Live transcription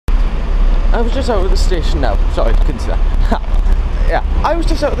I was just out of the station now. Sorry, couldn't say that. Yeah, I was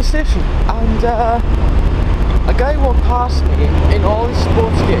just out of the station and a guy walked past me in all his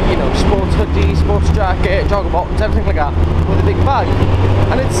sports gear, you know, sports hoodie, sports jacket, jogger bottoms, everything like that, with a big bag.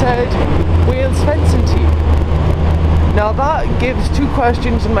 And it said, Wales fencing team. Now that gives two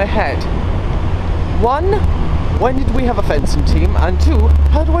questions in my head. One, when did we have a fencing team? And two,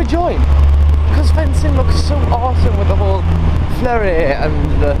 how do I join? Because fencing looks so awesome with the whole flurry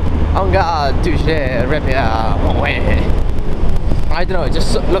and the en garde, touche, rapier, I don't know, it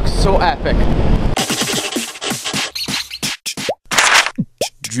just looks so epic.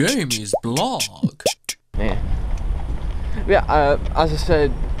 Jamie's blog. Yeah, as I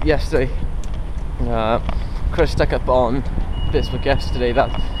said yesterday, Chris stuck up on Facebook yesterday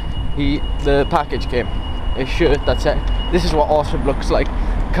that the package came. A shirt that said, "This is what awesome looks like,"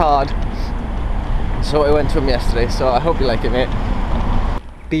 card. So I went to him yesterday, so I hope you like it, mate.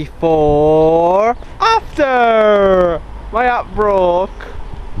 Before, after! My app broke.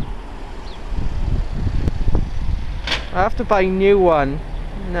 I have to buy a new one.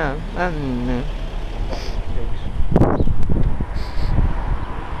 No, no.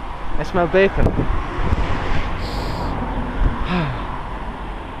 I smell bacon.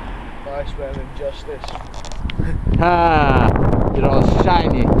 I smell injustice. Ah, you're all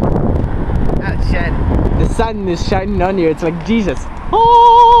shiny. That's shiny. The sun is shining on you, it's like Jesus. Oh!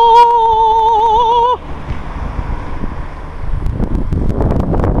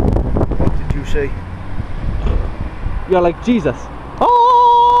 What did you say? You're like Jesus.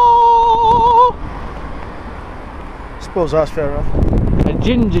 Oh! Suppose that's fair enough. A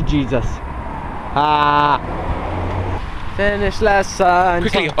ginger Jesus. Ah. Finish lesson.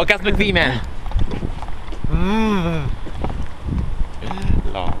 Quickly, orgasmic V-man.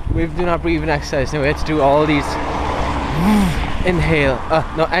 We've done our breathing exercise. Now we had to do all these inhale,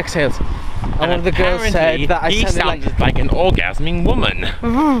 no, exhales. And one of the girls said that I sounded like an orgasming woman.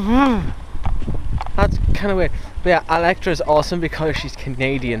 That's kind of weird. But yeah, Electra is awesome because she's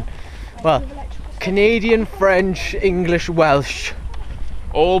Canadian. Well, Canadian, French, English, Welsh.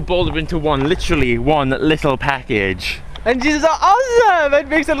 All bolted into one, literally one little package. And she's so awesome! It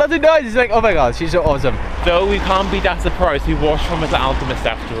makes a lot of noise. It's like, oh my god, she's so awesome. Though we can't be that surprised, we watched from the Alchemist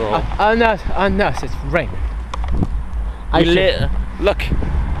after all. Unless it's raining. Look,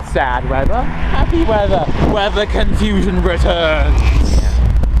 sad weather, happy weather, weather confusion returns.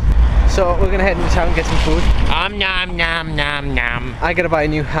 Yeah. So we're gonna head into town and get some food. Nom nom nom nom. I gotta buy a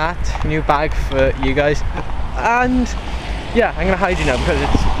new hat, a new bag for you guys. And yeah, I'm gonna hide you now because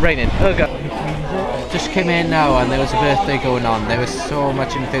it's raining. Oh god. Just came in now and there was a birthday going on. There was so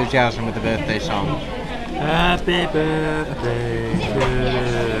much enthusiasm with the birthday song. Happy birthday to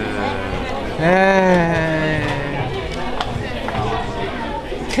you. Hey.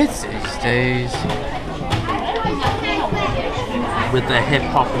 Kids these days. With the hip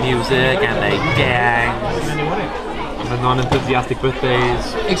hop music and the gangs and the non-enthusiastic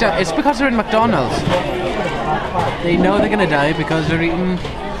birthdays. Exactly, it's because they're in McDonald's. They know they're gonna die because they're eating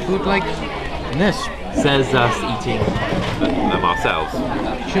food like this. Says us eating them ourselves.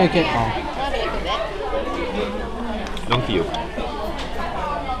 Shake it off. Long for you.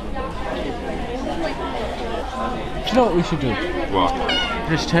 Do you know what we should do? What?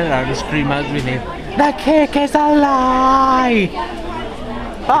 Just turn around and scream out your name. The cake is a lie!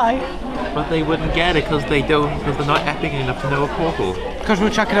 Bye! But they wouldn't get it because they're not epic enough to know a portal. Because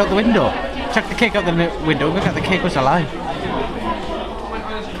we'll chuck it out the window. Chuck the cake out the window, look at the cake was a lie.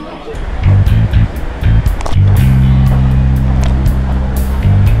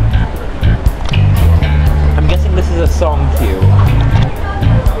 I'm guessing this is a song cue.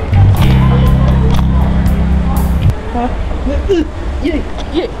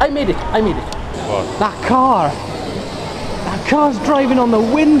 Yeah, I made it. What? That car's driving on the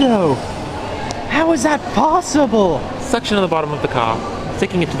window. How is that possible? Suction on the bottom of the car,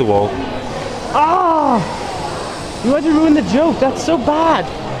 sticking it to the wall. Ah! You had to ruin the joke. That's so bad.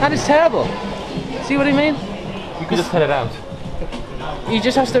 That is terrible. See what I mean? You can just cut it out. He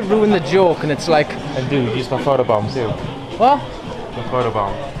just has to ruin the joke, and it's like. And dude, you used my photobomb too. What? My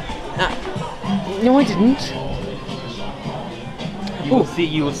photobomb. No, I didn't. You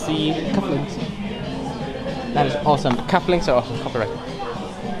will see. Cufflinks. That is awesome. Cufflinks are awesome. Copyright.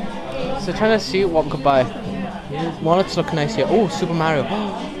 So trying to see what we could buy. Wallets look nice here. Oh, Super Mario.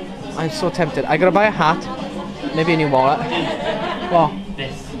 I'm so tempted. I gotta buy a hat. Maybe a new wallet. What?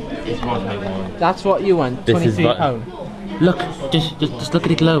 This is what I want. That's what you want. This is what. £23. Look, just look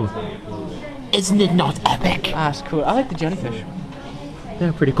at it glow. Isn't it not epic? Ah, that's cool. I like the jellyfish.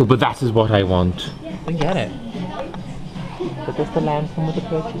 They're pretty cool, but that is what I want. Then get it. But does the lamb come with a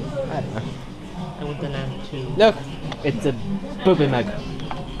purchase? I don't know. I want the lamb too. Look, it's a booby mug.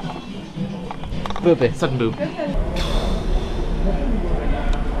 Booby. Sudden boob.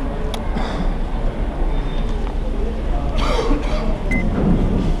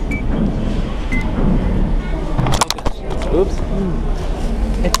 Oops.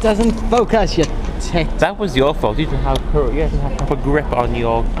 It doesn't focus, you tit. That was your fault. You didn't have proper grip on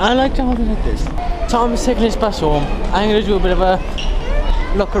your. I like to hold it like this. Tom is taking his bus home. I'm going to do a bit of a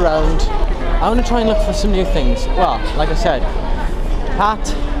look around. I want to try and look for some new things. Well, like I said,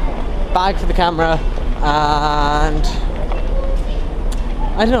 hat, bag for the camera, and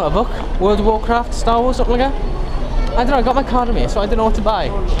I don't know, a book, World of Warcraft, Star Wars, something like that. I don't know, I got my card with me, so I don't know what to buy.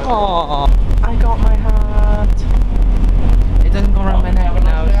 Aww, I got my hat. It doesn't go around my neck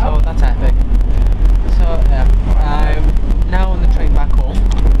now, so that's epic. So yeah, I'm now on the train back home.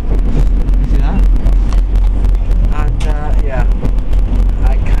 See that? And yeah,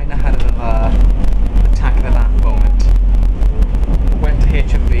 I kind of had a bit of a attack of the hat moment. Went to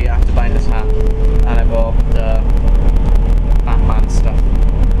H&B after buying this hat, and I bought the Batman stuff.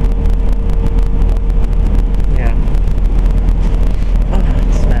 Yeah. Oh,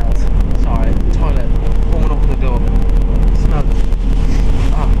 it smells. Sorry, toilet. Woman open the door. It smells.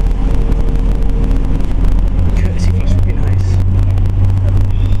 Oh. Courtesy flush would be nice.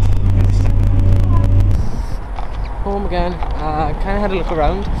 Home again. Kind of had a look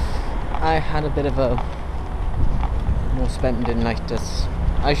around. I had a bit of a more spending night.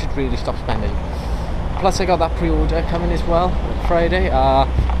 I should really stop spending. Plus I got that pre-order coming as well Friday.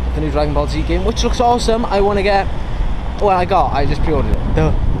 The new Dragon Ball Z game, which looks awesome. I want to get. Well, I just pre-ordered it.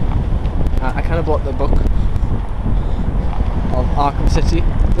 Duh. I kind of bought the book of Arkham City.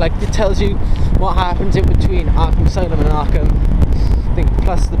 Like, it tells you what happens in between Arkham Asylum and Arkham. I think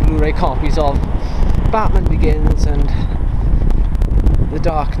plus the Blu-ray copies of Batman Begins and The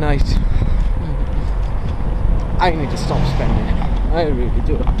Dark Knight. I need to stop spending. I really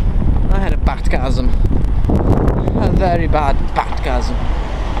do. I had a Batgasm. A very bad Batgasm.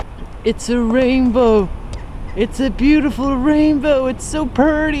 It's a rainbow. It's a beautiful rainbow. It's so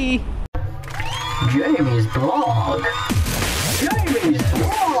pretty. Jamie's blog. Jamie's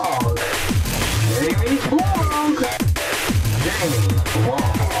blog. Jamie's blog. Jamie's blog.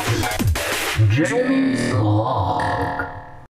 Jamie's